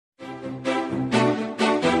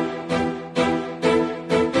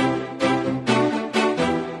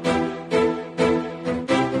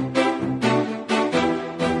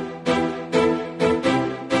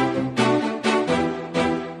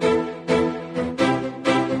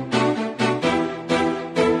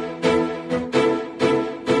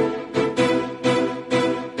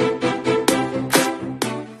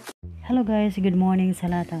guys, good morning sa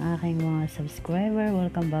lahat ng aking mga subscriber.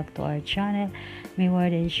 Welcome back to our channel,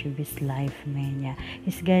 Mayward Showbiz Life Mania.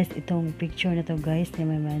 Yes guys, itong picture na to guys ni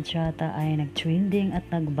Maymay entrata ay nag-trending at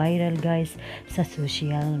nag-viral guys sa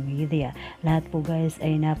social media. Lahat po guys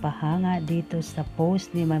ay napahanga dito sa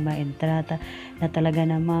post ni Maymay entrata na talaga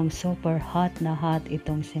namang super hot na hot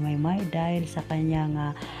itong si Maymay dahil sa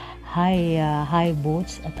kanyang high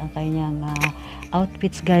boots at ang kanyang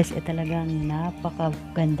outfits guys ay talagang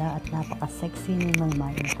napakaganda at napaka-sexy ni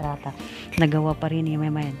Maymay entrata. Nagawa pa rin ni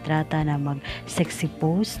Maymay entrata na mag-sexy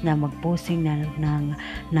pose, na mag-posing ng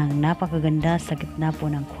napakaganda sa gitna po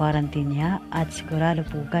ng quarantine niya, at sigurado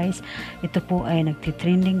po guys ito po ay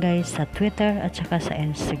nagtitrending guys sa Twitter at saka sa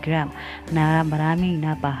Instagram na maraming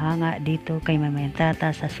napahanga dito kay Maymay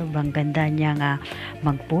entrata sa sobrang ganda niyang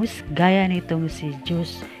mag-post, gaya nitong si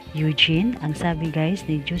Juice Eugene. Ang sabi guys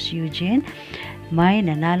ni Juice Eugene, may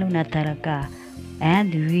nanalo na talaga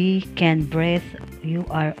and we can breathe, you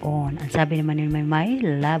are on. Ang sabi naman ni Maymay,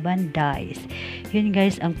 laban dies. Yun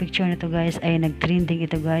guys, ang picture na to guys ay nag-trending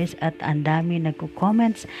ito guys at ang dami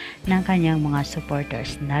nagko-comments ng kanyang mga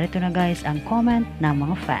supporters. Narito na guys ang comment ng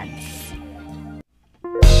mga fans.